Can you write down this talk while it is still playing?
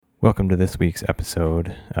Welcome to this week's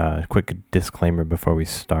episode. Quick disclaimer before we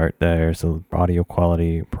start. There's an audio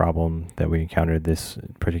quality problem that we encountered this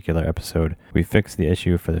particular episode. We fixed the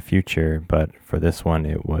issue for the future, but for this one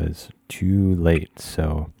it was too late.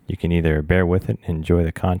 So you can either bear with it, enjoy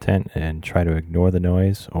the content, and try to ignore the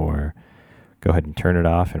noise, or go ahead and turn it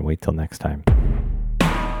off and wait till next time.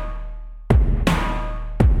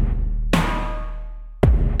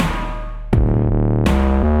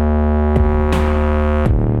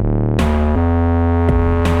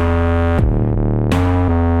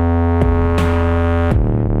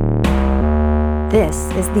 This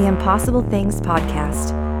is the Impossible Things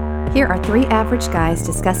Podcast. Here are three average guys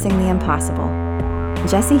discussing the impossible.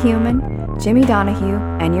 Jesse Human, Jimmy Donahue,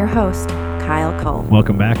 and your host, Kyle Cole.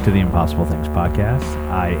 Welcome back to the Impossible Things Podcast.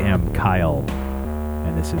 I am Kyle,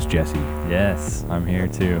 and this is Jesse. Yes, I'm here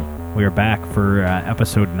too. We are back for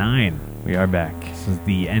episode 9. We are back. This is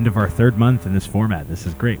the end of our third month in this format. This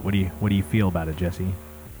is great. What do you feel about it, Jesse?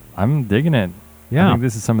 I'm digging it. Yeah. I think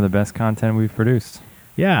this is some of the best content we've produced.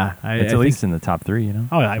 Yeah. It's at least in the top 3, you know?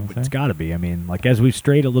 Oh, it's got to be. I mean, like, as we've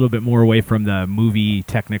strayed a little bit more away from the movie,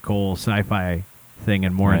 technical, sci-fi thing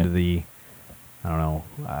and more into the,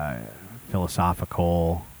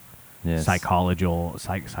 philosophical, psychological,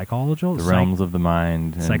 the realms of the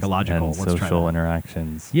mind, and psychological, and social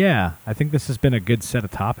interactions. Yeah, I think this has been a good set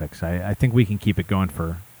of topics. I think we can keep it going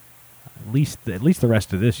for at least the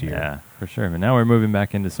rest of this year. Yeah, for sure. But now we're moving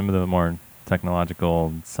back into some of the more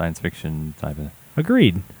technological science fiction type of.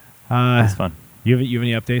 Agreed. It's fun. You have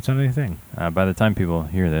any updates on anything? By the time people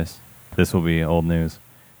hear this will be old news.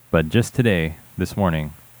 But just today, this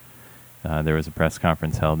morning, there was a press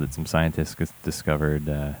conference held that some scientists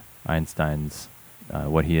discovered Einstein's,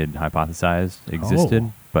 what he had hypothesized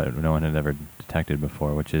existed, but no one had ever detected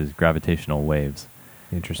before, which is gravitational waves.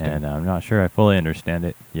 Interesting. And I'm not sure I fully understand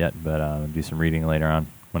it yet, but I'll do some reading later on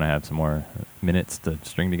when I have some more minutes to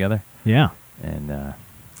string together. Yeah. And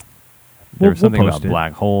there was something about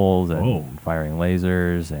black holes and Whoa. firing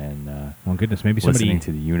lasers and well, goodness, maybe listening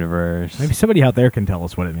to the universe. Maybe somebody out there can tell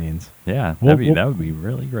us what it means. Yeah, that would be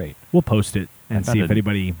really great. We'll post it and see if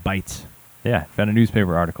anybody bites. Yeah, found a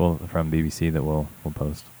newspaper article from BBC that we'll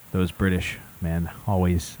post. Those British, man,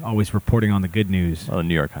 always reporting on the good news. Well, the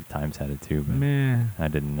New York Times had it too, but Meh. I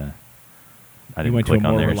didn't. You went to a click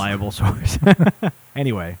on more theirs. reliable source.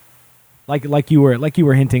 Anyway. Like you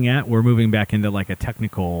were hinting at, we're moving back into like a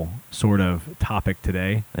technical sort of topic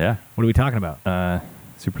today. Yeah. What are we talking about?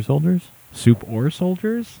 Super soldiers? Soup or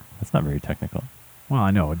soldiers? That's not very technical. Well,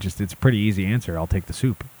 I know. It's a pretty easy answer. I'll take the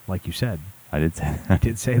soup, like you said. I did say that. I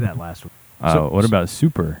did say that last week. What about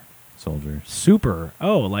super soldiers? Super.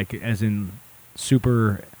 Oh, like as in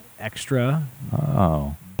super extra?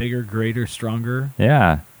 Oh. Bigger, greater, stronger?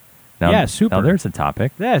 Yeah. Super. Now there's a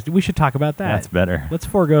topic. Yeah, we should talk about that. That's better. Let's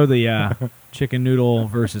forego the chicken noodle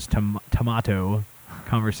versus tomato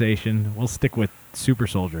conversation. We'll stick with super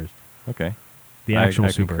soldiers. Okay. The actual I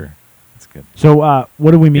super. concur. That's good. So what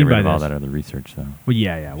do we mean by Get rid of this? all that other research, though. Well,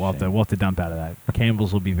 yeah. We'll have to dump out of that.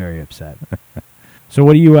 Campbell's will be very upset. So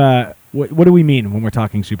what do you what do we mean when we're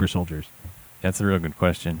talking super soldiers? That's a real good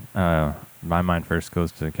question. My mind first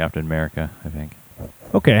goes to Captain America, I think.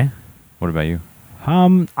 Okay. What about you?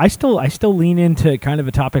 I still lean into kind of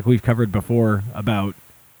a topic we've covered before about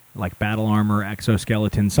like battle armor,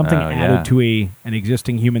 exoskeleton, something added to an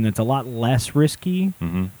existing human that's a lot less risky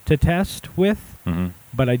to test with. Mm-hmm.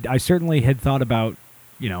 But I certainly had thought about,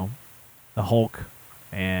 the Hulk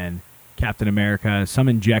and Captain America, some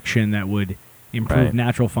injection that would improve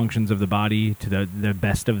natural functions of the body to the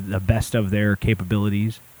best of their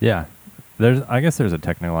capabilities. Yeah, I guess there's a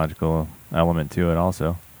technological element to it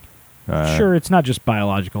also. Sure, it's not just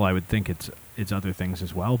biological. I would think it's other things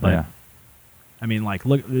as well. But yeah. I mean, like,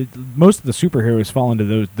 look, most of the superheroes fall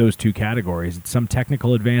into those two categories. It's some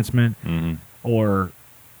technical advancement or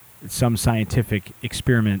some scientific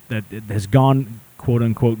experiment that has gone, quote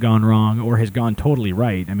unquote, gone wrong or has gone totally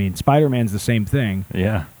right. I mean, Spider-Man's the same thing.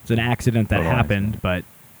 Yeah, it's an accident that happened, but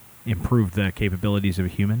improved the capabilities of a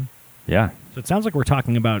human. Yeah. So it sounds like we're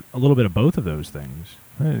talking about a little bit of both of those things.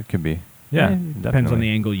 It could be. Yeah, depends on the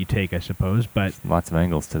angle you take, I suppose. But there's lots of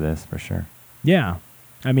angles to this, for sure. Yeah,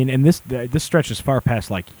 I mean, and this stretches far past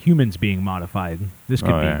like humans being modified. This could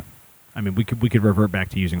be. Yeah. I mean, we could revert back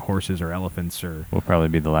to using horses or elephants, or we'll probably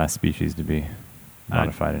be the last species to be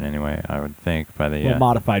modified in any way. I would think by the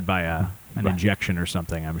modified by an injection or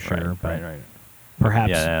something. I'm sure, right.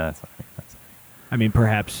 Perhaps. Yeah, that's what I mean. I mean,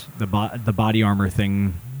 perhaps the body armor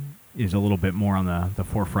thing is a little bit more on the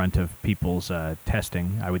forefront of people's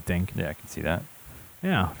testing, I would think. Yeah, I can see that.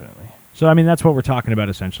 Yeah. Definitely. So, I mean, that's what we're talking about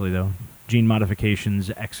essentially, though. Gene modifications,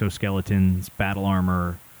 exoskeletons, battle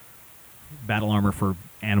armor, battle armor for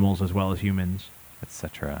animals as well as humans,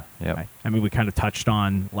 etc. Yep. Right. I mean, we kind of touched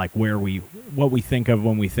on like what we think of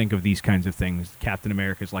when we think of these kinds of things. Captain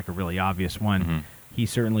America is like a really obvious one. Mm-hmm. He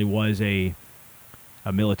certainly was a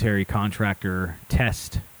military contractor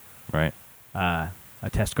test, Right. A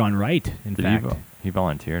test gone right. In fact, he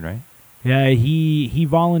volunteered, right? Yeah, he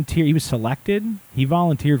volunteered. He was selected. He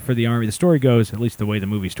volunteered for the Army. The story goes, at least the way the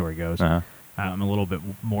movie story goes, I'm a little bit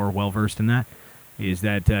more well-versed in that, is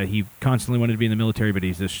that he constantly wanted to be in the military, but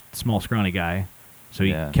he's this small, scrawny guy. So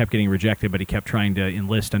he kept getting rejected, but he kept trying to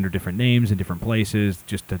enlist under different names in different places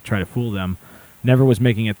just to try to fool them. Never was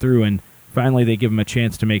making it through, and finally they give him a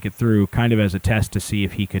chance to make it through, kind of as a test to see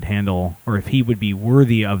if he could handle, or if he would be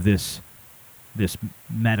worthy of this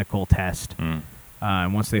medical test.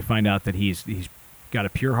 And once they find out that he's got a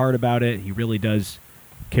pure heart about it, he really does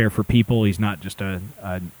care for people. He's not just a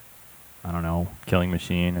I don't know, killing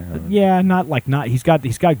machine. He's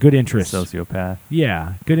got good interests. Sociopath.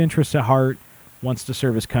 Yeah, good interests at heart. Wants to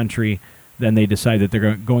serve his country. Then they decide that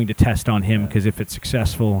they're going to test on him because if it's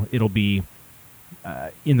successful, it'll be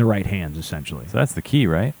in the right hands, essentially. So that's the key,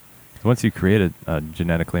 right? Once you create a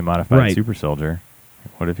genetically modified super soldier,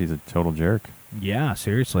 what if he's a total jerk? Yeah,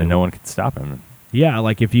 seriously. And no one can stop him. Yeah,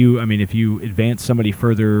 like if you advance somebody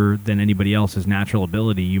further than anybody else's natural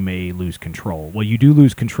ability, you may lose control. Well, you do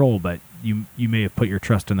lose control, but you may have put your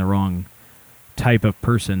trust in the wrong type of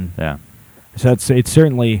person. Yeah. So it's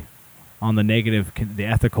certainly on the negative, the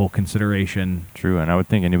ethical consideration. True, and I would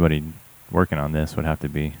think anybody working on this would have to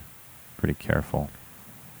be pretty careful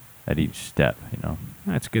at each step, you know.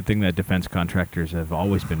 That's a good thing that defense contractors have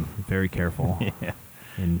always been very careful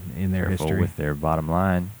in their history. With their bottom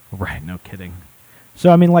line. Right, no kidding.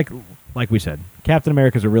 So, I mean, like we said, Captain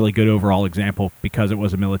America is a really good overall example because it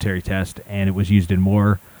was a military test and it was used in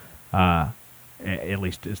war, at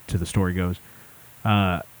least as to the story goes.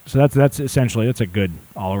 So that's essentially, that's a good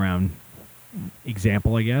all-around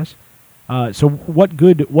example, I guess. So what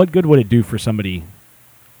good would it do for somebody,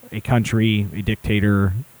 a country, a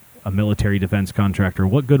dictator, a military defense contractor?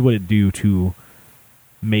 What good would it do to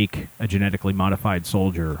make a genetically modified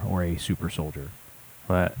soldier or a super soldier?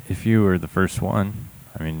 Well, if you were the first one,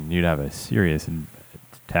 I mean, you'd have a serious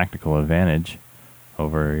tactical advantage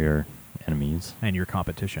over your enemies. And your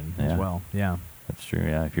competition as well, yeah. That's true,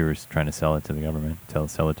 yeah, if you were trying to sell it to the government,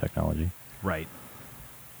 sell the technology. Right.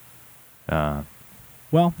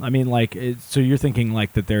 Well, I mean, like, so you're thinking,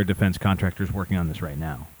 like, that there are defense contractors working on this right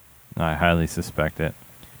now? I highly suspect it.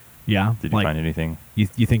 Yeah? Did you find anything?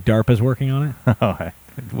 You think DARPA's working on it? Oh,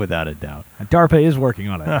 without a doubt. DARPA is working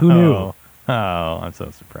on it. Who knew? Oh, I'm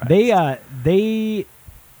so surprised. They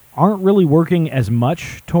aren't really working as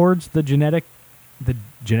much towards the genetic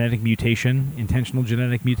mutation, intentional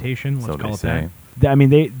genetic mutation. Let's call it that. I mean,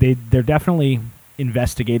 they're definitely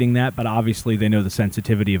investigating that, but obviously they know the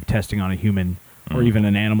sensitivity of testing on a human or even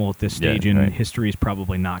an animal at this stage in history is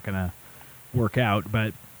probably not going to work out.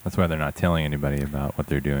 But that's why they're not telling anybody about what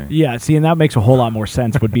they're doing. Yeah, see, and that makes a whole lot more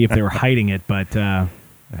sense. Would be if they were hiding it, but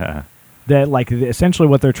that essentially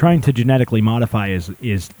what they're trying to genetically modify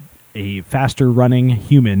is a faster running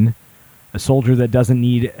human, a soldier that doesn't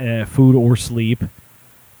need food or sleep.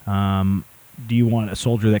 Do you want a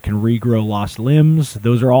soldier that can regrow lost limbs?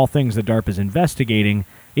 Those are all things that DARPA is investigating.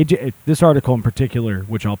 This article in particular,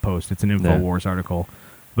 which I'll post, it's an InfoWars article,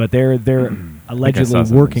 but they're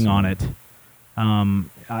allegedly working on it. I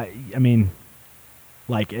mean,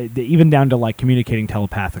 like even down to like communicating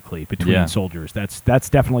telepathically between soldiers. That's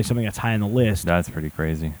definitely something that's high on the list. That's pretty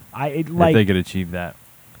crazy. If they could achieve that,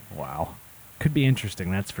 wow, could be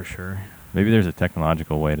interesting. That's for sure. Maybe there's a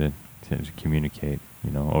technological way to communicate,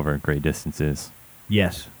 over great distances.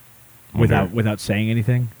 Yes, without saying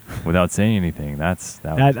anything. Without saying anything.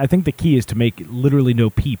 I think the key is to make literally no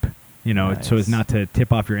peep. Nice. So as not to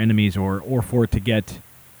tip off your enemies or for it to get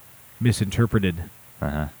misinterpreted.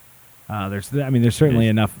 There's certainly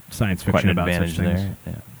enough science fiction about such things. There.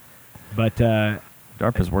 Yeah. But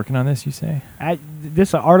DARPA's working on this, you say?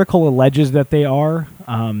 This article alleges that they are.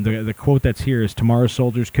 The quote that's here is, "Tomorrow's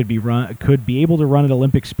soldiers could be able to run at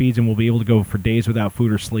Olympic speeds and will be able to go for days without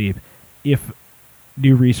food or sleep if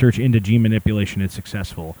new research into gene manipulation is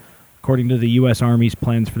successful. According to the U.S. Army's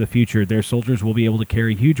plans for the future, their soldiers will be able to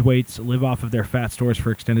carry huge weights, live off of their fat stores for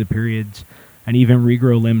extended periods, and even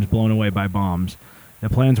regrow limbs blown away by bombs. The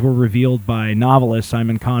plans were revealed by novelist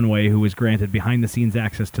Simon Conway, who was granted behind-the-scenes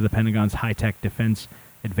access to the Pentagon's high-tech Defense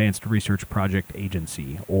Advanced Research Project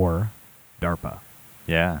Agency, or DARPA."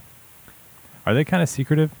 Yeah. Are they kind of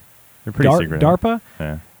secretive? They're pretty secretive. DARPA?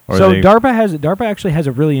 Yeah. So DARPA actually has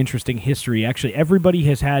a really interesting history. Actually, everybody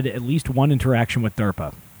has had at least one interaction with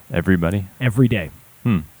DARPA. Everybody? Every day.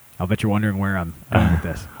 I'll bet you're wondering where I'm going with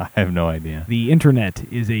this. I have no idea. The internet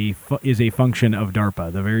is a function of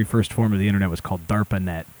DARPA. The very first form of the internet was called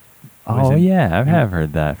DARPANet. I have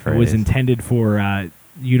heard that phrase. It was intended for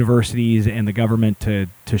universities and the government to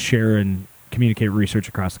share and communicate research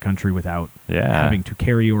across the country without having to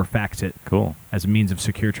carry or fax it. Cool. As a means of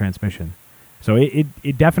secure transmission. So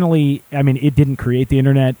it definitely, I mean, it didn't create the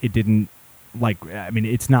internet. It didn't,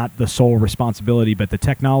 it's not the sole responsibility, but the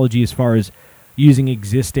technology as far as using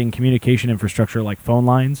existing communication infrastructure like phone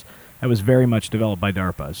lines, that was very much developed by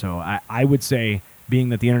DARPA. So I would say, being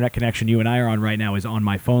that the internet connection you and I are on right now is on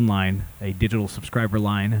my phone line, a digital subscriber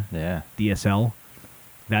line, DSL,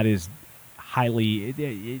 that is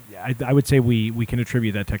highly, I would say we can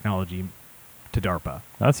attribute that technology to DARPA.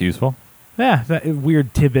 That's useful. Yeah, that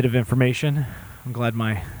weird tidbit of information. I'm glad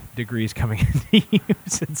my degree is coming into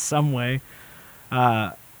use in some way.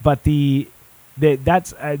 But they've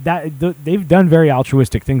done very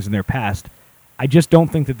altruistic things in their past. I just don't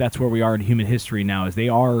think that that's where we are in human history now, as they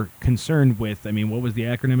are concerned with, what was the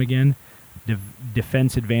acronym again?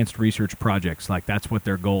 Defense Advanced Research Projects. Like, that's what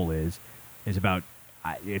their goal is about.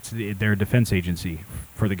 They're a defense agency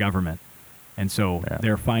for the government. And so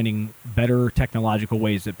they're finding better technological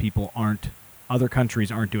ways that other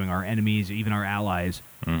countries aren't doing, our enemies, even our allies,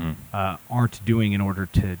 aren't doing in order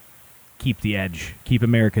to keep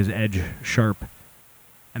America's edge sharp.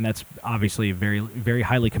 And that's obviously very, very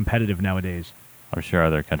highly competitive nowadays. I'm sure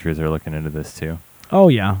other countries are looking into this too. Oh,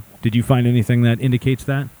 yeah. Did you find anything that indicates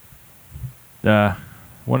that?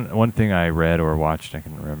 One thing I read or watched, I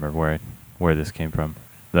can remember where this came from,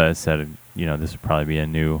 that said, this would probably be a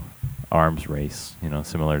new arms race,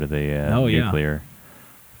 similar to the nuclear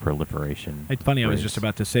proliferation. It's funny, race. I was just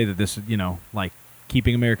about to say that this,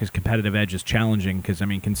 keeping America's competitive edge is challenging because,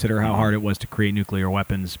 consider how hard it was to create nuclear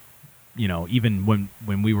weapons, even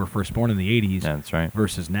when we were first born in the 80s. Yeah, that's right.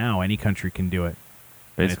 Versus now, any country can do it.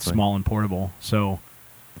 Basically. And it's small and portable. So,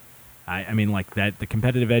 the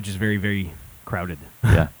competitive edge is very, very crowded.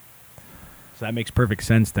 Yeah. So that makes perfect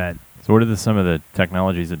sense that... So what are some of the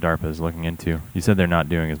technologies that DARPA is looking into? You said they're not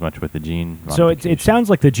doing as much with the gene So it sounds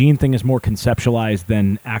like the gene thing is more conceptualized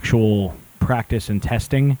than actual practice and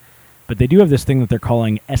testing. But they do have this thing that they're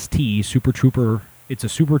calling ST, Super Trooper. It's a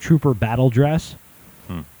Super Trooper battle dress.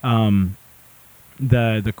 The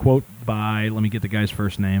quote by, let me get the guy's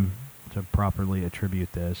first name to properly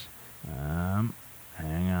attribute this.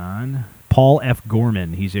 Hang on. Paul F.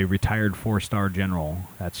 Gorman. He's a retired 4-star general.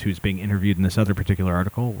 That's who's being interviewed in this other particular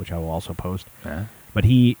article, which I will also post. But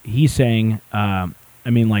he's saying,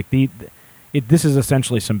 this is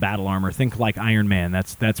essentially some battle armor. Think like Iron Man.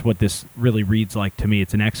 That's what this really reads like to me.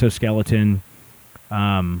 It's an exoskeleton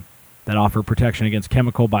that offer protection against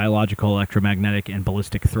chemical, biological, electromagnetic, and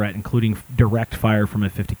ballistic threat, including direct fire from a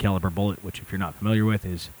 .50 caliber bullet, which, if you're not familiar with,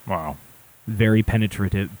 is very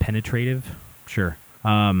penetrative. Sure.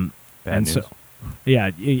 Bad news.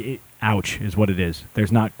 Ouch is what it is.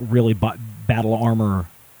 There's not really battle armor,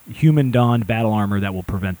 human-donned battle armor that will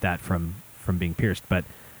prevent that from being pierced. But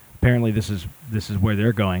apparently, this is where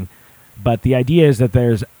they're going. But the idea is that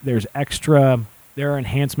there are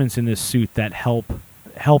enhancements in this suit that help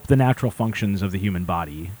the natural functions of the human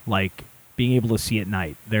body, like being able to see at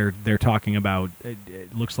night. They're talking about.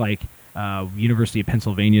 It looks like University of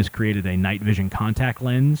Pennsylvania's created a night vision contact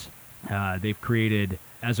lens. They've created,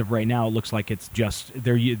 as of right now, it looks like it's just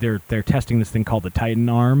they're testing this thing called the Titan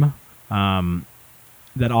arm,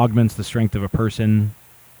 that augments the strength of a person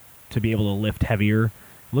to be able to lift heavier.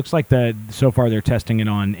 It looks like so far they're testing it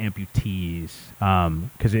on amputees,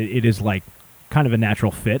 because it is like kind of a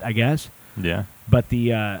natural fit, I guess. Yeah. But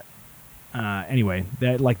anyway,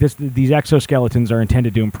 these exoskeletons are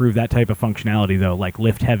intended to improve that type of functionality, though, like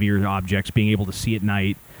lift heavier objects, being able to see at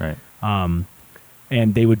night. Right.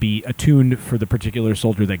 And they would be attuned for the particular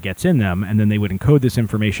soldier that gets in them, and then they would encode this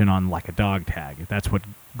information on like a dog tag. That's what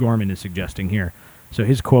Gorman is suggesting here. So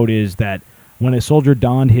his quote is that when a soldier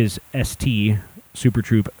donned his ST, Super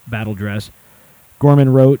Troop battle dress,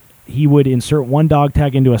 Gorman wrote he would insert one dog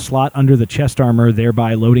tag into a slot under the chest armor,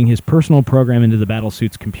 thereby loading his personal program into the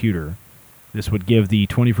battlesuit's computer. This would give the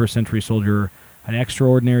 21st century soldier an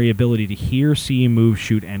extraordinary ability to hear, see, move,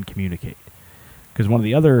 shoot, and communicate. Because one of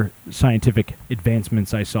the other scientific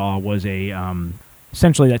advancements I saw was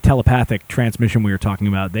essentially that telepathic transmission we were talking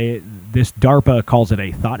about. This DARPA calls it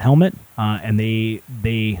a thought helmet, and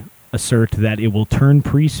they assert that it will turn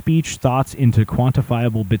pre-speech thoughts into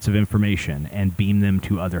quantifiable bits of information and beam them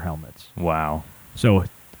to other helmets. Wow! So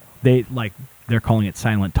they're calling it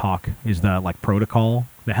silent talk. Is the protocol?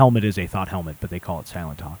 The helmet is a thought helmet, but they call it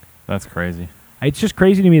silent talk. That's crazy. It's just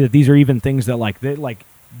crazy to me that these are even things that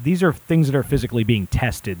these are things that are physically being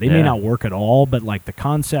tested. They may not work at all, but like the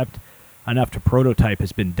concept enough to prototype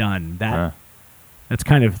has been done. That's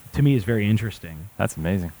kind of, to me, is very interesting. That's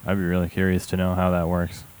amazing. I'd be really curious to know how that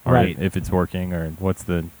works. Or right. if it's working, or what's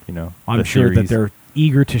the, I'm the sure theories. that they're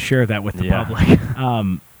eager to share that with the public.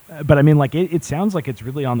 But I mean, like, it sounds like it's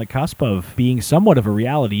really on the cusp of being somewhat of a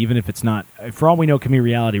reality, even if it's not, for all we know, can be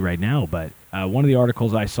reality right now. But one of the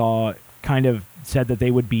articles I saw kind of said that they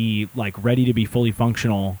would be, like, ready to be fully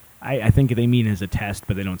functional. I think they mean as a test,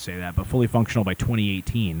 but they don't say that, but fully functional by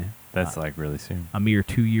 2018. That's like really soon. A mere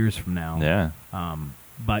 2 years from now. Yeah.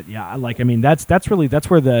 But yeah, like, I mean, that's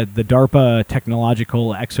where the DARPA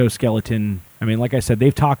technological exoskeleton, I mean, like I said,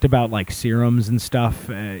 they've talked about like serums and stuff,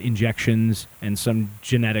 injections and some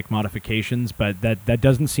genetic modifications, but that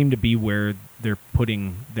doesn't seem to be where they're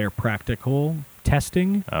putting their practical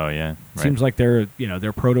testing. Oh yeah. Right. Seems like their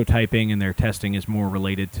prototyping and their testing is more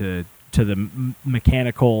related to the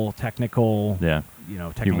mechanical, technical,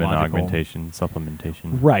 technological. Human augmentation,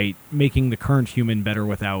 supplementation. Right, making the current human better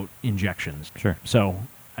without injections. Sure. So,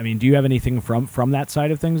 I mean, do you have anything from that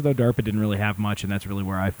side of things, though? DARPA didn't really have much, and that's really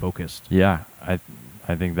where I focused. Yeah, I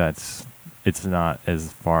think it's not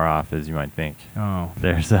as far off as you might think. Oh,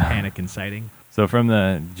 there's a panic inciting. So from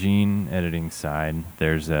the gene editing side,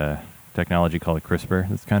 there's a technology called CRISPR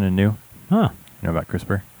that's kind of new. Huh. You know about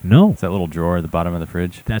CRISPR? No. It's that little drawer at the bottom of the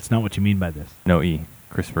fridge. That's not what you mean by this. No E.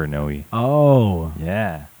 CRISPR, no E. Oh.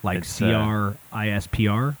 Yeah. Like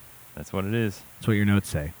CRISPR? That's what it is. That's what your notes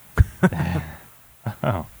say.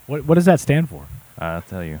 Oh. What does that stand for? I'll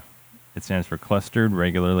tell you. It stands for clustered,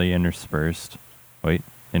 regularly interspersed. Wait,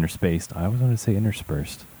 interspaced. I always want to say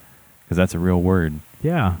interspersed because that's a real word.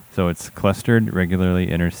 Yeah. So it's clustered, regularly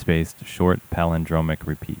interspaced, short palindromic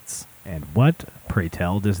repeats. And what, pray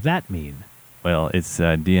tell, does that mean? Well, it's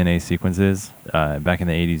DNA sequences. Back in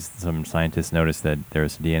the 80s, some scientists noticed that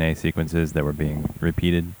there's DNA sequences that were being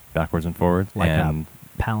repeated backwards and forwards. Like and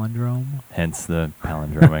a palindrome? Hence the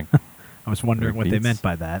palindromic. I was wondering what they meant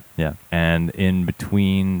by that. Yeah. And in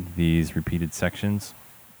between these repeated sections,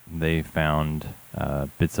 they found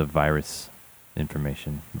bits of virus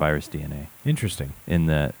information, virus DNA. Interesting.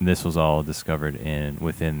 This was all discovered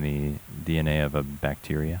within the DNA of a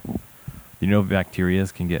bacteria. You know bacteria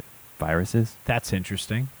can get viruses? That's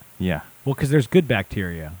interesting. Yeah. Well, because there's good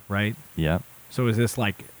bacteria, right? Yeah. So is this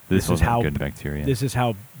like this is how good bacteria? This is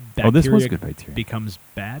how bacteria this was good bacteria. Becomes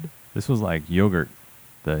bad? This was like yogurt,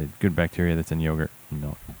 the good bacteria that's in yogurt and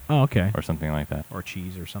milk. Oh, okay. Or something like that. Or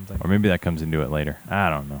cheese or something. Or maybe that comes into it later. I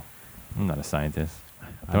don't know. I'm not a scientist.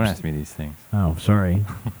 Don't ask me these things. Oh, sorry.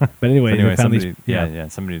 But anyway, they found somebody,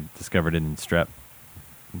 somebody discovered it in strep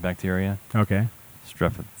bacteria. Okay.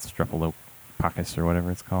 Streptococcus or whatever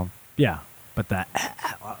it's called. Yeah, but the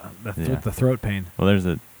throat pain. Well, there's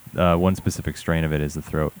one specific strain of it is the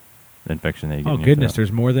throat infection that you get. Oh, goodness,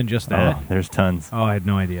 there's more than just that. Oh, there's tons. Oh, I had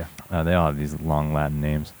no idea. They all have these long Latin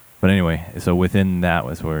names. But anyway, so within that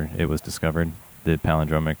was where it was discovered, the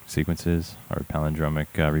palindromic sequences or palindromic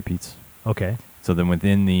repeats. Okay. So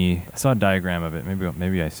then I saw a diagram of it.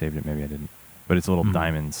 Maybe I saved it, maybe I didn't. But it's little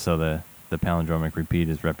diamonds. So the palindromic repeat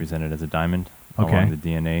is represented as a diamond along the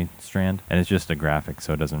DNA strand. And it's just a graphic,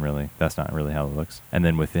 so that's not really how it looks. And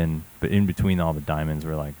then in between all the diamonds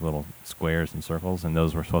were like little squares and circles, and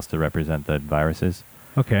those were supposed to represent the viruses.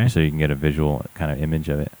 Okay. So you can get a visual kind of image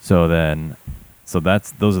of it. So those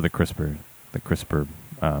are the CRISPR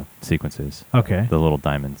sequences. Okay. The little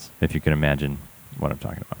diamonds, if you can imagine what I'm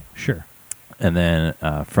talking about. Sure. And then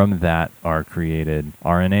from that are created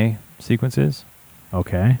RNA sequences.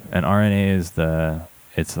 Okay. And RNA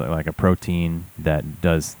it's like a protein that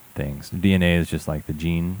does things. DNA is just like the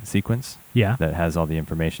gene sequence. Yeah. That has all the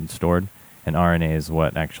information stored. And RNA is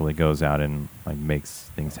what actually goes out and like makes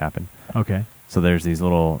things happen. Okay. So there's these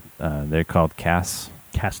little, they're called Cas.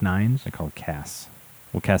 Cas9s? They're called Cas.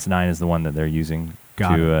 Well, Cas9 is the one that they're using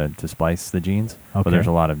to splice the genes. Okay. But there's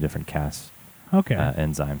a lot of different Cas. Okay.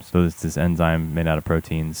 Enzymes. So it's this enzyme made out of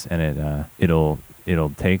proteins, and it'll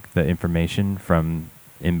take the information from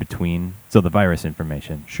in between. So the virus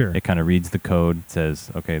information. Sure. It kind of reads the code,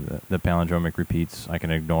 says, okay, the palindromic repeats I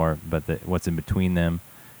can ignore, but what's in between them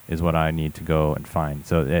is what I need to go and find.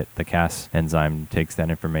 So the Cas enzyme takes that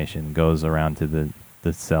information, goes around to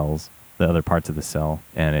the cells, the other parts of the cell,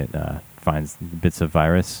 and it finds bits of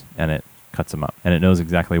virus, and it cuts them up. And it knows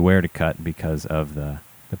exactly where to cut because of the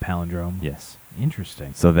palindrome. Yes.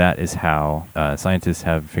 Interesting. So that is how scientists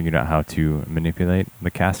have figured out how to manipulate the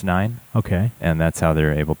Cas9. Okay. And that's how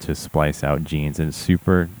they're able to splice out genes. And it's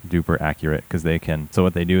super duper accurate because they can. So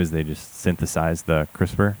what they do is they just synthesize the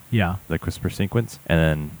CRISPR. Yeah. The CRISPR sequence.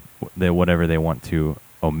 And then whatever they want to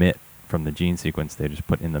omit from the gene sequence they just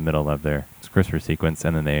put in the middle of their CRISPR sequence,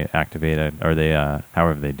 and then they activate it, or they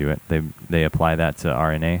however they do it, they apply that to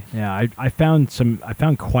RNA. Yeah, I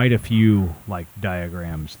found quite a few like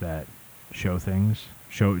diagrams that show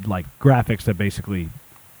like graphics that basically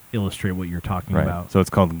illustrate what you're talking about. So it's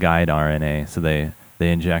called guide RNA. So they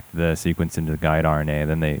inject the sequence into the guide RNA,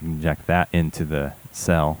 then they inject that into the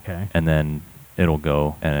cell, and then it'll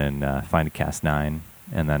go and find a Cas9,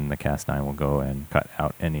 and then the Cas9 will go and cut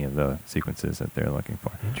out any of the sequences that they're looking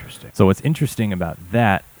for. Interesting. So what's interesting about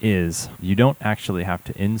that is you don't actually have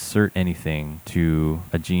to insert anything to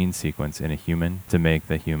a gene sequence in a human to make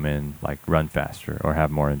the human like run faster or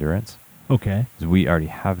have more endurance. Okay. 'Cause we already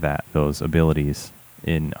have those abilities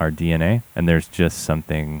in our DNA, and there's just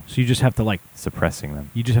something. So you just have to like suppressing them.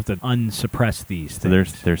 You just have to unsuppress these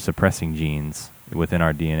things. So there's suppressing genes within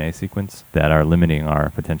our DNA sequence that are limiting our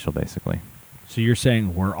potential, basically. So you're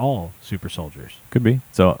saying we're all super soldiers? Could be.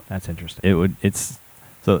 So that's interesting.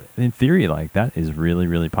 So in theory, like that is really,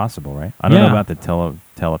 really possible, right? I don't know about the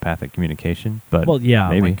telepathic communication, but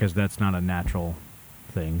maybe because that's not a natural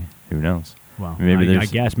thing. Who knows? Well, I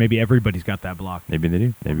guess maybe everybody's got that block. Maybe they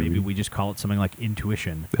do. Maybe we just call it something like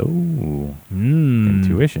intuition. Oh,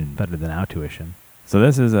 intuition, better than outtuition. So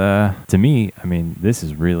this is to me, I mean, this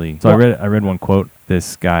is really. So I read one quote.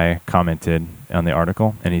 This guy commented on the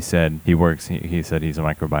article, and he said he said he's a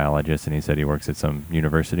microbiologist, and he said he works at some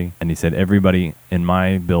university, and he said everybody in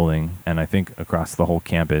my building, and I think across the whole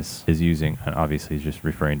campus, is using. And obviously, he's just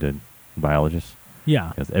referring to biologists. Yeah.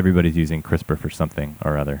 Because everybody's using CRISPR for something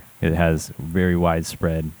or other. It has very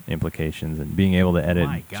widespread implications, and being able to edit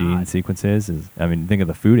gene sequences is, I mean, think of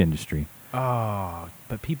the food industry. Oh,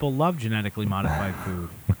 but people love genetically modified food.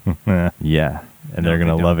 Yeah, and they're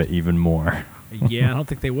going to love it even more. Yeah, I don't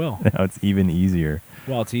think they will. No, it's even easier.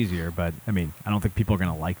 Well, it's easier, but, I mean, I don't think people are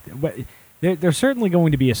going to like it. There's certainly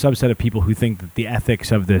going to be a subset of people who think that the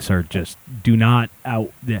ethics of this are just do not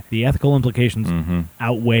the ethical implications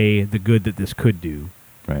outweigh the good that this could do.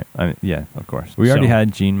 Right. Yeah, of course. We already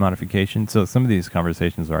had gene modification, so some of these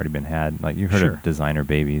conversations have already been had. Like you heard of designer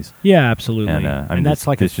babies. Yeah, absolutely. And that's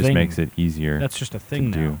like this a thing. just makes it easier. That's just a thing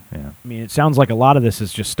now. Do. Yeah. I mean, it sounds like a lot of this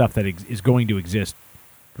is just stuff that is going to exist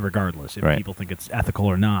regardless if people think it's ethical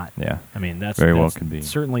or not. Yeah. I mean, that's very well could be.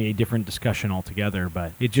 Certainly a different discussion altogether,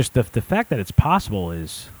 but it just the fact that it's possible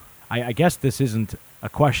is I guess this isn't a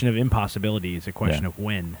question of impossibility, it's a question of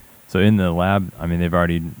when. So in the lab, I mean, they've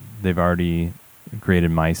already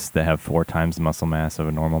created mice that have 4 times the muscle mass of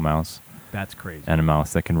a normal mouse. That's crazy. And a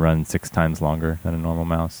mouse that can run 6 times longer than a normal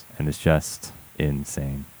mouse, and it's just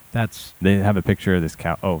insane. They have a picture of this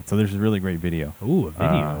cow. Oh, so there's a really great video. Ooh, a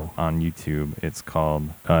video. On YouTube. It's called,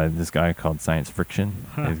 this guy called Science Friction.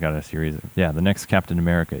 He's got a series of, the next Captain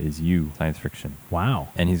America is you, Science Friction. Wow.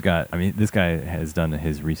 And he's got, I mean, this guy has done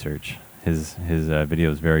his research. His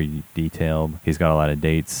video is very detailed. He's got a lot of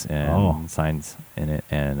dates and signs in it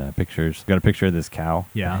and pictures. He's got a picture of this cow.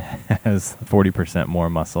 Yeah. Has 40%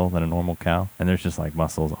 more muscle than a normal cow. And there's just like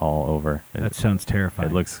muscles all over. That sounds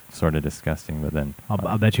terrifying. It looks sort of disgusting, but then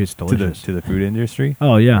I'll bet you it's delicious. To the food industry.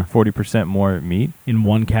 Oh, yeah. 40% more meat. In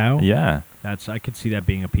one cow? Yeah. I could see that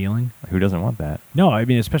being appealing. Who doesn't want that? No, I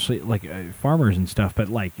mean, especially like farmers and stuff, but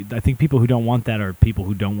like I think people who don't want that are people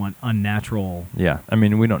who don't want unnatural. Yeah. I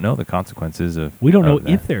mean, we don't know the consequences of. We don't know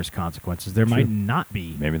if there's consequences. There might not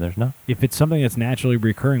be. Maybe there's not. If it's something that's naturally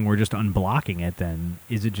recurring, we're just unblocking it, then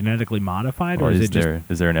is it genetically modified or is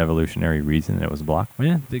there an evolutionary reason that it was blocked?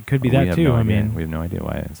 Yeah, it could be that too. I mean, we have no idea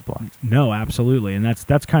why it's blocked. No, absolutely. And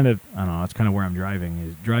that's kind of, I don't know, that's kind of where I'm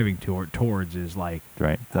driving towards is like,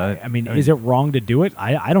 right. I mean, is it wrong to do it?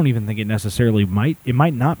 I don't even think it necessarily it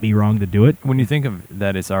might not be wrong to do it. When you think of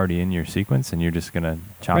that, it's already in your sequence, and you're just gonna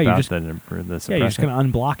chop out the suppressant. Yeah, you're just gonna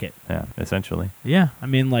unblock it. Yeah, essentially. Yeah, I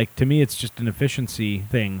mean, like to me, it's just an efficiency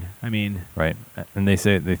thing. I mean, right. And they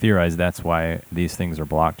theorize that's why these things are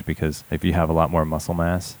blocked, because if you have a lot more muscle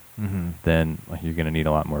mass, then you're going to need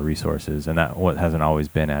a lot more resources, and that hasn't always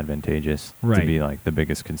been advantageous to be like the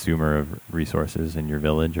biggest consumer of resources in your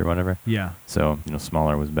village or whatever. Yeah. So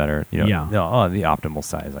smaller was better. The optimal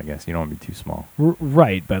size, I guess. You don't want to be too small.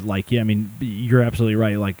 Right, but like, yeah, I mean, you're absolutely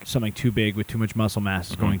right. Like something too big with too much muscle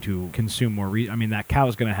mass is going to consume more. I mean, that cow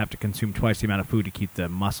is going to have to consume twice the amount of food to keep the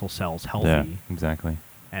muscle cells healthy. Yeah, exactly.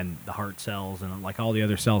 And the heart cells and like all the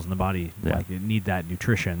other cells in the body, like need that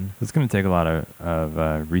nutrition. It's going to take a lot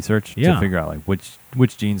of research to figure out like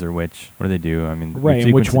which genes are which. What do they do? I mean, right,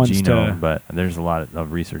 and which ones genome, but there's a lot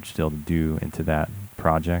of research still to do into that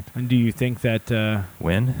project. And do you think that...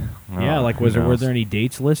 When? Yeah, like were there any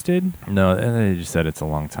dates listed? No, they just said it's a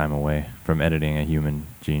long time away from editing a human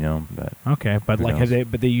genome. But okay, but like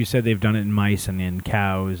you said they've done it in mice and in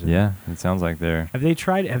cows. And yeah, it sounds like they're. Have they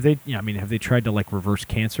tried to like reverse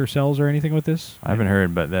cancer cells or anything with this? I haven't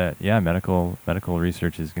heard, but medical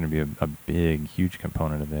research is going to be a big, huge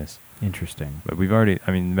component of this. Interesting. But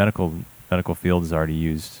medical field has already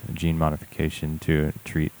used gene modification to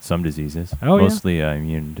treat some diseases, mostly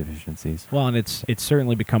immune deficiencies. Well, and it's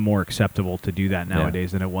certainly become more acceptable to do that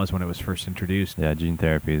nowadays than it was when it was first introduced. Yeah, gene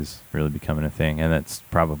therapy is really becoming a thing, and that's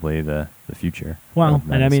probably the future. Well,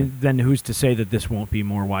 and I mean, then who's to say that this won't be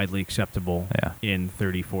more widely acceptable in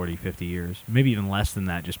 30, 40, 50 years? Maybe even less than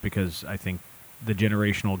that, just because I think the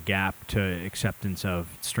generational gap to acceptance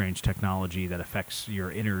of strange technology that affects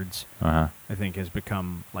your innards, I think, has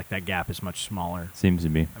become like that gap is much smaller. Seems to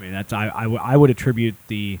be. I mean, that's I would attribute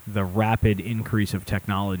the rapid increase of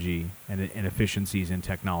technology and efficiencies in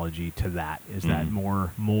technology to that. Is that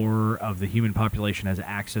more of the human population has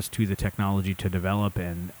access to the technology to develop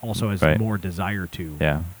and also has more desire to.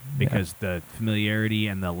 Yeah. Because the familiarity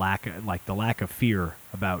and the lack of fear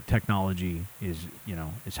about technology is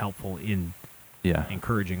helpful in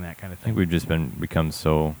encouraging that kind of thing. I think we've just become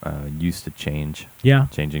so used to change. Yeah.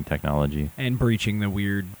 Changing technology. And breaching the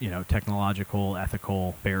weird, technological,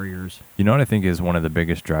 ethical barriers. You know what I think is one of the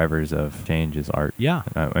biggest drivers of change is art. Yeah.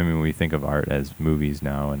 I mean, we think of art as movies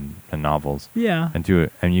now and novels. Yeah. And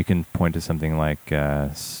you can point to something like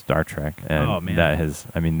Star Trek. And that has,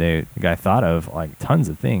 the guy thought of like tons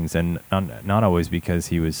of things, and not always because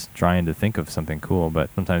he was trying to think of something cool, but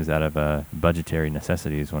sometimes out of budgetary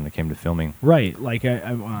necessities when it came to filming. Right. Like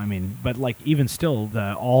but like even still,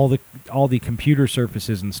 all the computer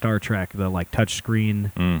surfaces in Star Trek, the like touch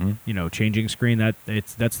screen, changing screen,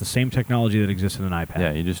 that's the same technology that exists in an iPad.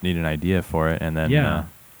 Yeah, you just need an idea for it, and then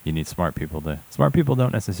you need smart people to. Smart people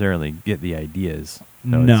don't necessarily get the ideas.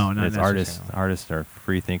 So not artists. Artists are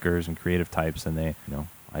free thinkers and creative types, and they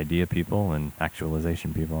idea people and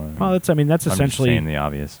actualization people. Well, that's essentially just saying the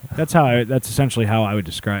obvious. That's essentially how I would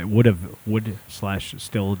describe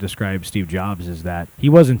still describe Steve Jobs, is that he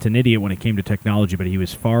wasn't an idiot when it came to technology, but he had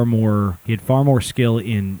far more skill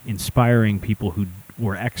in inspiring people who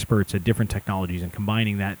were experts at different technologies and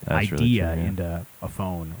combining that idea into a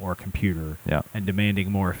phone or a computer and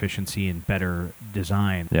demanding more efficiency and better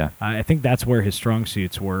design. Yeah. I think that's where his strong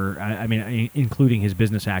suits were. Including his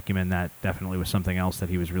business acumen, that definitely was something else that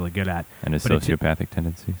he was really good at. And his sociopathic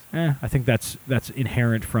tendencies. I think that's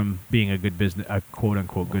inherent from being a quote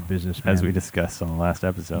unquote good businessman. As we discussed on the last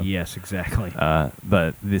episode. Yes, exactly.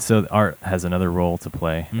 So art has another role to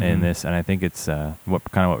play in this, and I think it's what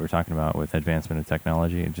we're talking about with advancement of technology.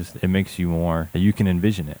 It makes you you can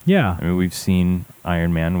envision it. Yeah. I mean, we've seen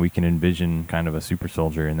Iron Man. We can envision kind of a super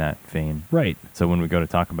soldier in that vein. Right. So when we go to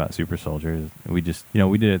talk about super soldiers, we just,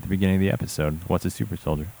 we did it at the beginning of the episode. What's a super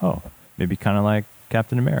soldier? Oh, maybe kind of like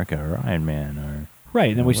Captain America or Iron Man or...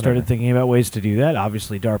 Right, and then we started thinking about ways to do that.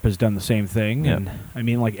 Obviously, DARPA's done the same thing. Yep.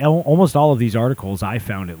 And almost all of these articles, I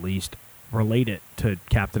found at least, relate it to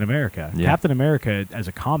Captain America. Yeah. Captain America as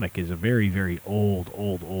a comic is a very, very old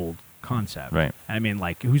concept. Right. I mean,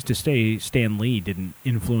 like, who's to say Stan Lee didn't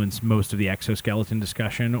influence most of the exoskeleton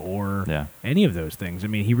discussion or any of those things? I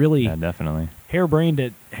mean, he really definitely harebrained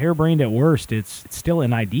at worst. It's still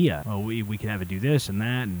an idea. Oh, we could have it do this and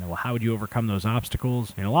that, and how would you overcome those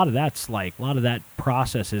obstacles? And a lot of that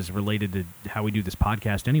process is related to how we do this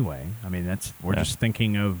podcast anyway. I mean, we're just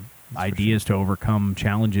thinking of ideas to overcome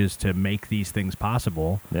challenges to make these things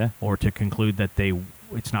possible, or to conclude that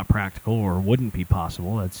it's not practical or wouldn't be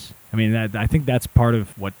possible. I think that's part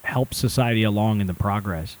of what helps society along in the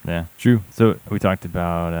progress. Yeah, true. So we talked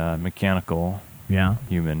about mechanical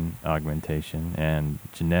human augmentation and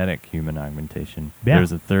genetic human augmentation. Yeah.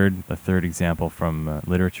 There's a third example from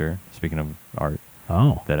literature, speaking of art.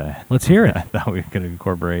 Oh, let's hear it. I thought we could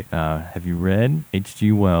incorporate. Have you read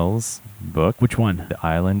H.G. Wells' book? Which one? The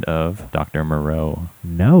Island of Dr. Moreau.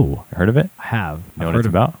 No. Heard of it? I have. Know what it's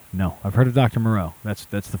about? No. I've heard of Dr. Moreau. That's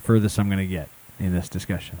the furthest I'm going to get in this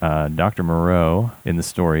discussion. Dr. Moreau, in the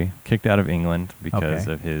story, kicked out of England because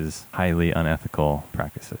of his highly unethical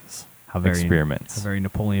practices. Experiments. How very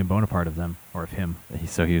Napoleon Bonaparte of them, or of him.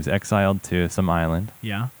 So he was exiled to some island.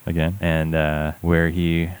 Yeah. Again. And where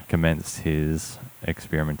he commenced his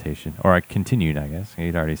experimentation, or I continued, I guess.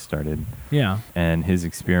 He'd already started. Yeah. And his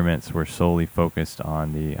experiments were solely focused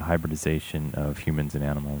on the hybridization of humans and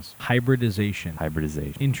animals. Hybridization.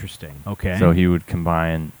 Interesting. Okay. So he would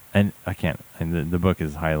combine, and I can't, and the book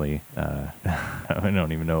is highly, I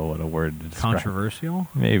don't even know what a word to describe. Controversial?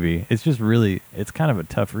 Maybe. It's just really, it's kind of a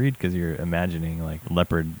tough read because you're imagining like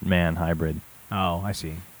leopard-man hybrid. Oh, I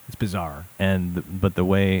see. It's bizarre. But the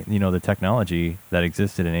way, the technology that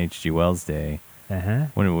existed in H.G. Wells' day,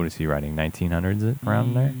 when was he writing? 1900s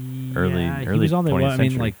around there? Early he was on the 20th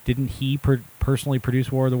century. Didn't he personally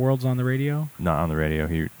produce War of the Worlds on the radio? Not on the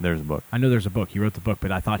radio. There's a book. I know there's a book. He wrote the book,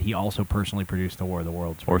 but I thought he also personally produced the War of the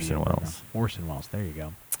Worlds. Orson Welles. Orson Welles. There you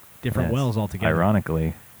go. Different Wells altogether.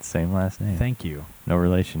 Ironically, same last name. Thank you. No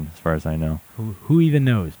relation, as far as I know. Who even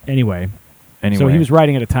knows? Anyway. So he was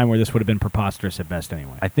writing at a time where this would have been preposterous at best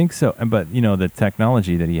anyway. I think so. But, the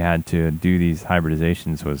technology that he had to do these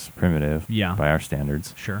hybridizations was primitive by our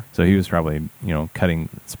standards. Sure. So he was probably, cutting,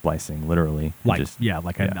 splicing, literally.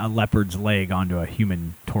 A leopard's leg onto a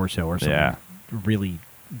human torso or something really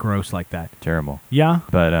gross like that. Terrible. Yeah.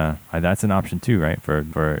 But that's an option too, right?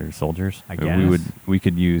 For soldiers. I guess. We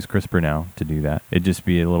could use CRISPR now to do that. It'd just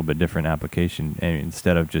be a little bit different application. And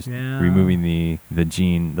instead of just removing the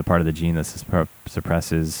gene, the part of the gene that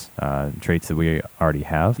suppresses traits that we already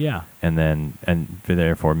have. Yeah. And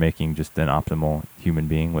therefore making just an optimal human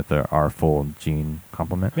being with our full gene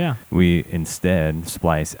complement. Yeah. We instead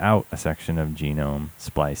splice out a section of genome,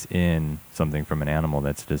 splice in something from an animal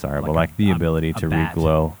that's desirable, like the ability to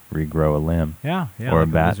regrow a limb. Yeah. Or like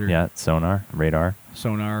a bat. Yeah. Sonar, radar.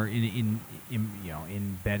 Sonar in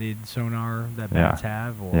embedded sonar that bats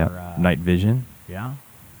have, or night vision. Yeah.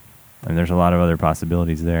 And there's a lot of other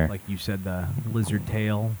possibilities there. Like you said, the lizard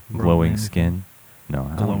tail, glowing skin. No,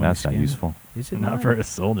 that's skin. Not useful. Is it not for a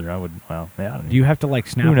soldier? I would. Well, yeah. Do you have to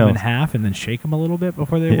snap them in half and then shake them a little bit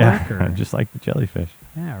before they work? Or? Just like the jellyfish.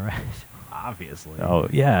 Yeah, right. Obviously. Oh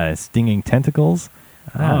yeah, stinging tentacles.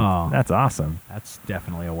 That's awesome. That's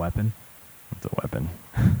definitely a weapon. It's a weapon.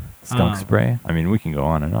 Skunk spray. I mean, we can go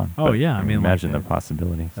on and on. Oh yeah, I mean, imagine the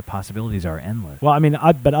possibilities. The possibilities are endless. Well, I mean,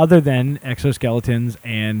 but other than exoskeletons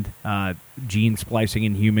and gene splicing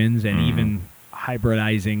in humans and even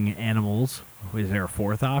hybridizing animals, is there a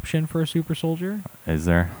fourth option for a super soldier? Is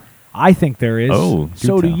there? I think there is. Oh,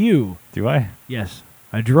 do you? Do I? Yes.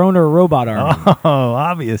 A drone or a robot army. Oh,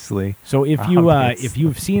 obviously. So if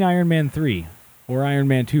you've seen Iron Man 3 or Iron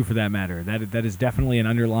Man 2 for that matter, that is definitely an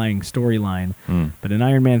underlying storyline. But in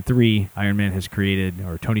Iron Man 3, Iron Man has created,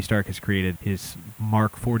 or Tony Stark has created, his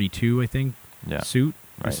Mark 42, I think, suit.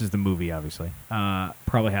 Right. This is the movie, obviously.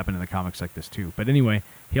 Probably happened in the comics like this too. But anyway,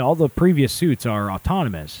 all the previous suits are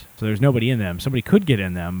autonomous, so there's nobody in them. Somebody could get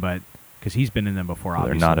in them, but because he's been in them before,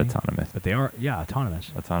 obviously. They're not autonomous. But they are,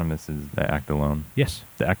 autonomous. Autonomous is the act alone. Yes.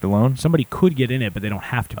 The act alone? Somebody could get in it, but they don't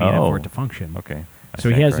have to be in it for it to function. Okay. So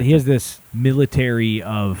he has this military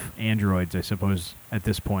of androids, I suppose, at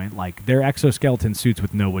this point. Like, they're exoskeleton suits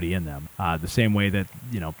with nobody in them. The same way that,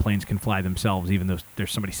 planes can fly themselves even though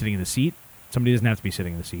there's somebody sitting in the seat. Somebody doesn't have to be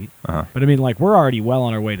sitting in the seat. But I mean, we're already well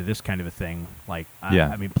on our way to this kind of a thing.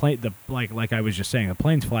 I mean, like I was just saying, the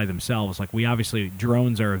planes fly themselves.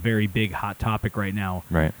 Drones are a very big hot topic right now.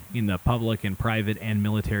 Right. In the public and private and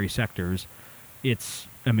military sectors. There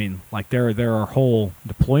are whole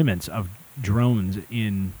deployments of drones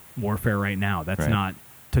in warfare right now. That's not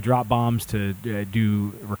to drop bombs, to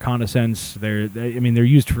do reconnaissance. They're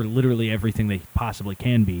used for literally everything they possibly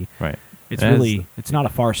can be. Right. It's not a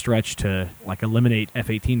far stretch to eliminate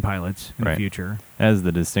F-18 pilots in the future. It has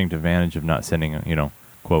the distinct advantage of not sending,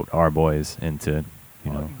 quote, our boys into,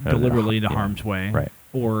 deliberately into harm's way. Right.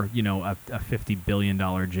 Or, a $50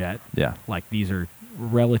 billion jet. Yeah. These are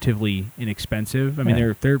relatively inexpensive. I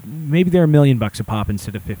mean, they're maybe they're $1 million a pop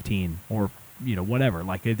instead of 15 or, whatever.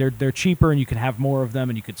 They're cheaper and you can have more of them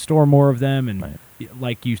and you could store more of them. And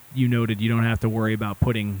like you noted, you don't have to worry about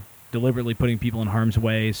deliberately putting people in harm's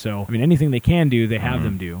way. So, I mean, anything they can do, they have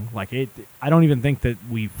them do. I don't even think that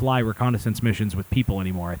we fly reconnaissance missions with people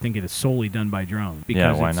anymore. I think it is solely done by drones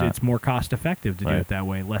because it's more cost effective to do it that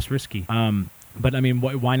way, less risky. But I mean,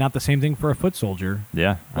 why not the same thing for a foot soldier?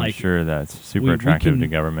 Yeah, I'm sure that's super attractive to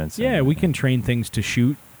governments. Yeah, we can train things to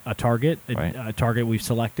shoot a target, a target we've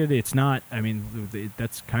selected. It's not, I mean,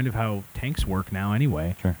 that's kind of how tanks work now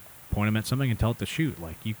anyway. Sure. Point them at something and tell it to shoot.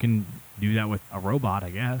 You can do that with a robot, I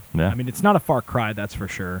guess. Yeah. I mean, it's not a far cry, that's for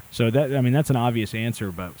sure. So that's an obvious answer,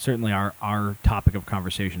 but certainly our topic of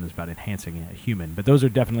conversation is about enhancing a human. But those are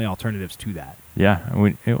definitely alternatives to that. Yeah,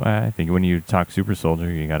 I think when you talk super soldier,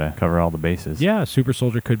 you got to cover all the bases. Yeah, a super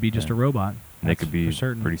soldier could be just a robot. They could be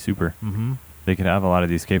pretty super. Mm-hmm. They could have a lot of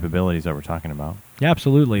these capabilities that we're talking about. Yeah,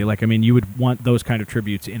 absolutely. Like, I mean, you would want those kind of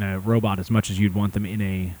tributes in a robot as much as you'd want them in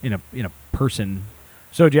a person.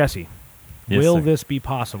 So, Jesse, will this be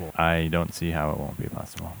possible? I don't see how it won't be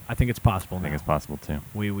possible. I think it's possible. I think it's possible too.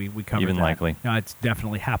 We covered even that. Likely. No, it's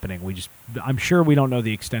definitely happening. I'm sure we don't know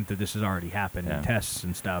the extent that this has already happened in tests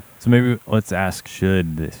and stuff. So maybe let's ask: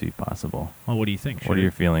 should this be possible? Well, what do you think? What are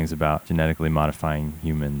your feelings about genetically modifying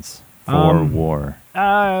humans for war?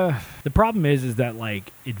 The problem is that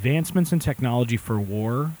like advancements in technology for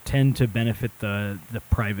war tend to benefit the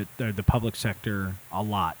private or the public sector a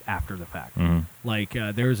lot after the fact. Mm-hmm. Like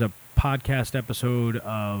there's a podcast episode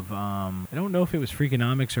of I don't know if it was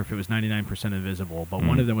Freakonomics or if it was 99% Invisible, but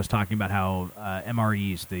one of them was talking about how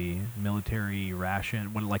MREs, the military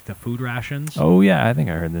ration, like the food rations. Oh yeah, I think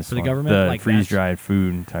I heard this. For one. the government, the like freeze-dried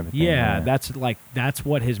food type of thing. Yeah, that's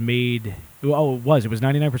what has made. Oh, it was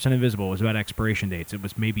 99% Invisible. It was about expiration dates. It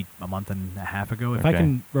was maybe a month and a half ago. If I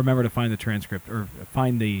can remember to find the transcript or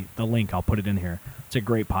find the link, I'll put it in here. It's a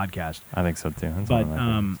great podcast. I think so too. That's but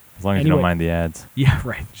as long as you don't mind the ads. Yeah,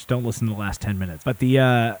 right. Just don't listen to the last 10 minutes. But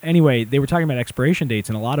anyway, they were talking about expiration dates,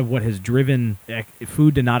 and a lot of what has driven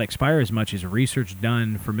food to not expire as much is research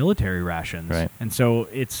done for military rations. Right. And so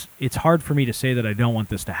it's hard for me to say that I don't want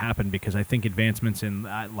this to happen because I think advancements in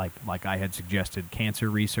like I had suggested, cancer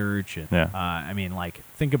research. And, I mean, like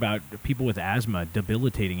think about people with asthma,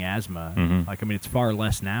 debilitating asthma. Mm-hmm. Like I mean, it's far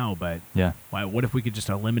less now, but what if we could just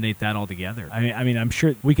eliminate that altogether? I mean, I'm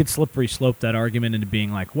sure we could slippery slope that argument into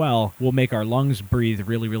being like, well, we'll make our lungs breathe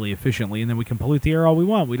really, really efficiently, and then we can pollute the air all we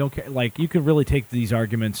want. We don't care. Like, you could really take these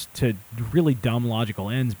arguments to really dumb logical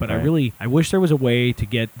ends, but I wish there was a way to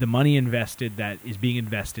get the money invested that is being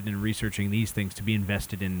invested in researching these things to be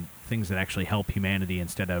invested in things that actually help humanity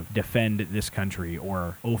instead of defend this country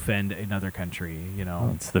or offend another country, you know.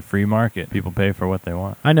 Well, it's the free market. People pay for what they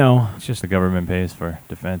want. I know. It's just the government pays for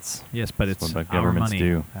defense. Yes, but it's what our governments money.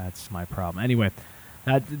 do. That's my problem. Anyway,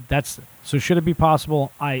 that's so should it be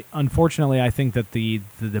possible? Unfortunately I think that the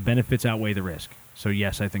benefits outweigh the risk. So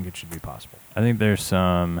yes, I think it should be possible. I think there's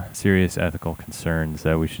some serious ethical concerns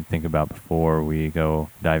that we should think about before we go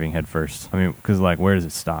diving head first. I mean, because like, where does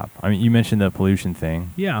it stop? I mean, you mentioned the pollution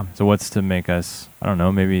thing. Yeah. So what's to make us, I don't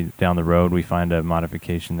know, maybe down the road we find a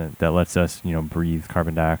modification that lets us, breathe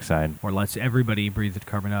carbon dioxide. Or lets everybody breathe the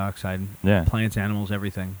carbon dioxide. Yeah. Plants, animals,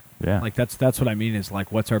 everything. Yeah. Like that's what I mean is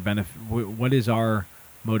like, what's our benefit? What is our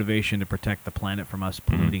motivation to protect the planet from us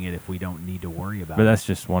polluting it if we don't need to worry about it? But that's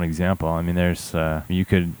just one example. I mean, there's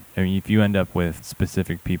if you end up with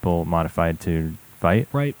specific people modified to fight,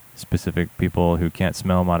 right? Specific people who can't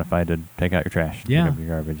smell modified to take out your trash, pick up your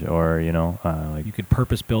garbage, or like you could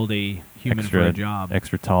purpose build a human for a job.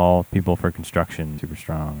 Extra tall people for construction, super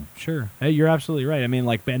strong. Sure, hey, you're absolutely right. I mean,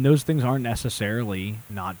 like, and those things aren't necessarily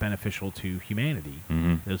not beneficial to humanity.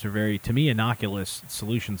 Mm-hmm. Those are very, to me, innocuous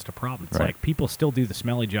solutions to problems. It's like people still do the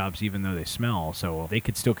smelly jobs even though they smell, so they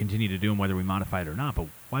could still continue to do them whether we modify it or not. But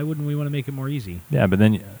why wouldn't we want to make it more easy? Yeah, but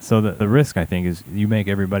then, so the risk, I think, is you make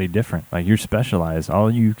everybody different. Like, you're specialized.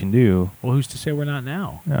 All you can do... Well, who's to say we're not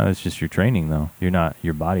now? No, it's just your training, though. You're not...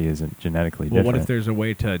 Your body isn't genetically different. Well, what if there's a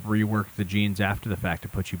way to rework the genes after the fact to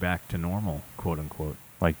put you back to normal, quote-unquote?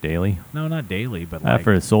 Like daily? No, not daily, but like...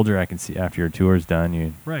 For a soldier, I can see after your tour's done,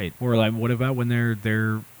 you... Right. Or like, what about when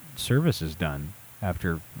their service is done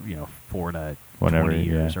after, 4 to... 20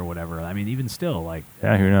 years or whatever. I mean, even still, like...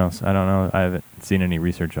 Yeah, who knows? I don't know. I haven't seen any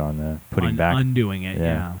research on putting back... Undoing it,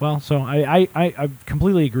 yeah. Well, so I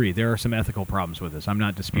completely agree. There are some ethical problems with this. I'm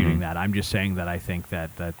not disputing that. I'm just saying that I think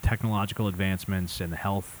that the technological advancements and the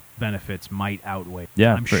health benefits might outweigh...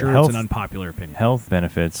 Yeah, I'm sure it's an unpopular opinion. Health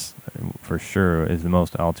benefits, for sure, is the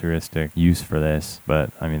most altruistic use for this. But,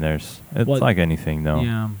 I mean, it's like anything, though.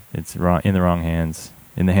 Yeah. It's in the wrong hands.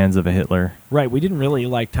 In the hands of a Hitler. Right. We didn't really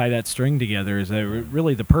tie that string together. Is that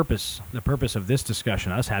really the purpose of this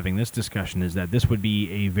discussion, us having this discussion, is that this would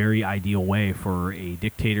be a very ideal way for a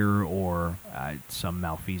dictator or some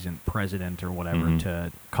malfeasant president or whatever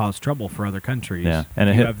to cause trouble for other countries. Yeah. And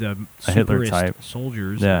you have the a Hitler type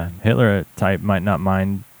soldiers. Yeah. Hitler type might not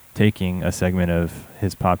mind taking a segment of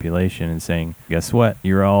his population and saying, guess what?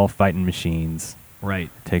 You're all fighting machines.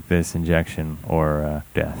 Right. Take this injection or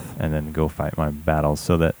death and then go fight my battles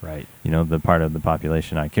so that, the part of the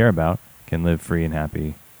population I care about can live free and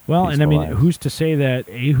happy. Well, and I mean, lives. who's to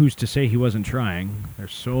say he wasn't trying?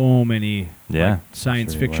 There's so many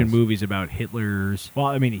science fiction movies about Hitler's. Well,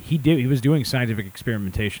 I mean, he was doing scientific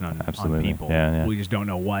experimentation on people. Yeah. We just don't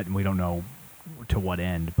know what, and we don't know to what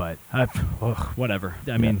end, but whatever.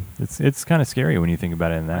 I mean, it's kind of scary when you think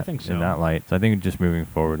about it in that I think so. in that light. So I think just moving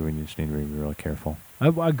forward, we just need to be real careful.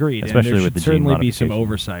 Agreed. Especially and there with should the gene certainly be some modification.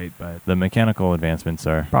 oversight, but The mechanical advancements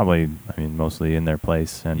are probably, mostly in their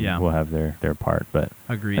place and Yeah. will have their part. But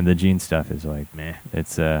agreed. and the gene stuff is like, Meh.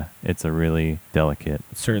 it's a really delicate.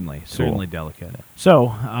 Certainly delicate. Yeah.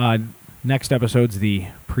 So, next episode's the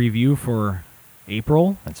preview for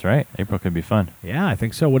April. That's right. April could be fun. Yeah, I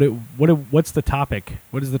think so. What's the topic?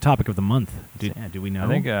 What is the topic of the month? Do we know?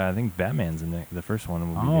 I think Batman's in the first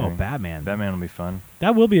one. We'll be doing. Batman. Batman will be fun.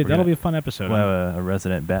 That'll be a fun episode. We'll have a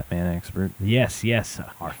resident Batman expert. Yes,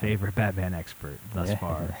 our favorite Batman expert thus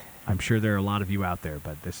far. I'm sure there are a lot of you out there,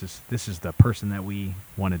 but this is the person that we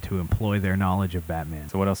wanted to employ their knowledge of Batman.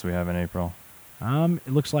 So what else do we have in April?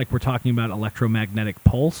 It looks like we're talking about electromagnetic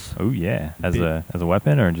pulse. Oh yeah, as a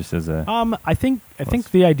weapon or just as a. I think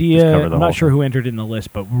the idea. cover the I'm whole not sure thing. who entered in the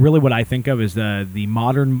list, but really what I think of is the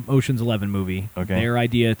modern Ocean's 11 movie. Okay. Their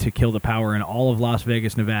idea to kill the power in all of Las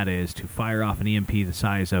Vegas, Nevada, is to fire off an EMP the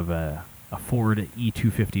size of a Ford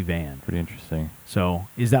E250 van. Pretty interesting. So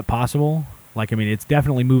is that possible? It's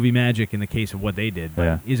definitely movie magic in the case of what they did, but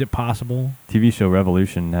Yeah. is it possible? TV show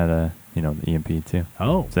Revolution had the EMP too.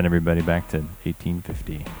 Oh, Send everybody back to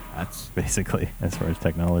 1850. that's Basically, as far as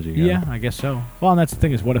technology goes. yeah, I guess so. Well, and that's the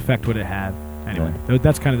thing is, what effect would it have? Anyway,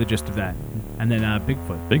 that's kind of the gist of that. And then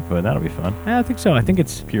Bigfoot. Bigfoot, that'll be fun. Yeah, I think so. I think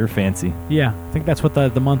it's Pure fancy. I think that's what the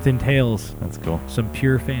month entails. That's cool. Some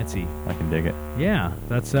pure fancy. I can dig it. Yeah,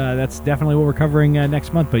 that's definitely what we're covering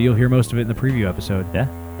next month. But you'll hear most of it in the preview episode. Yeah.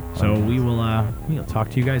 So we'll talk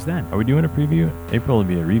to you guys then. Are we doing a preview? April will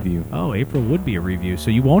be a review. Oh, April would be a review,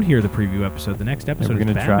 so you won't hear the preview episode. The next episode We're is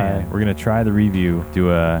gonna try. Batman. We're gonna try the review.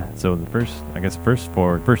 So the first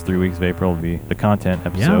 3 weeks of April will be the content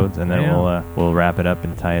episodes, and then we'll wrap it up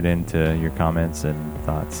and tie it into your comments and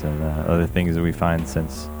thoughts and other things that we find.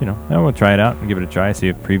 Since and we'll try it out and give it a try. See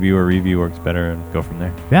if preview or review works better, and go from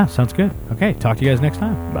there. Yeah, sounds good. Okay, talk to you guys next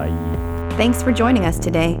time. Bye. Thanks for joining us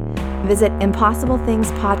today. Visit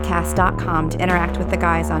impossiblethingspodcast.com to interact with the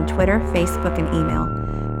guys on Twitter, Facebook, and email.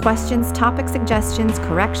 Questions, topic suggestions,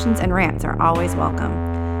 corrections, and rants are always welcome.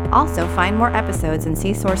 Also, find more episodes and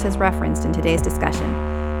see sources referenced in today's discussion.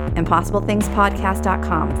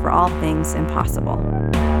 impossiblethingspodcast.com for all things impossible.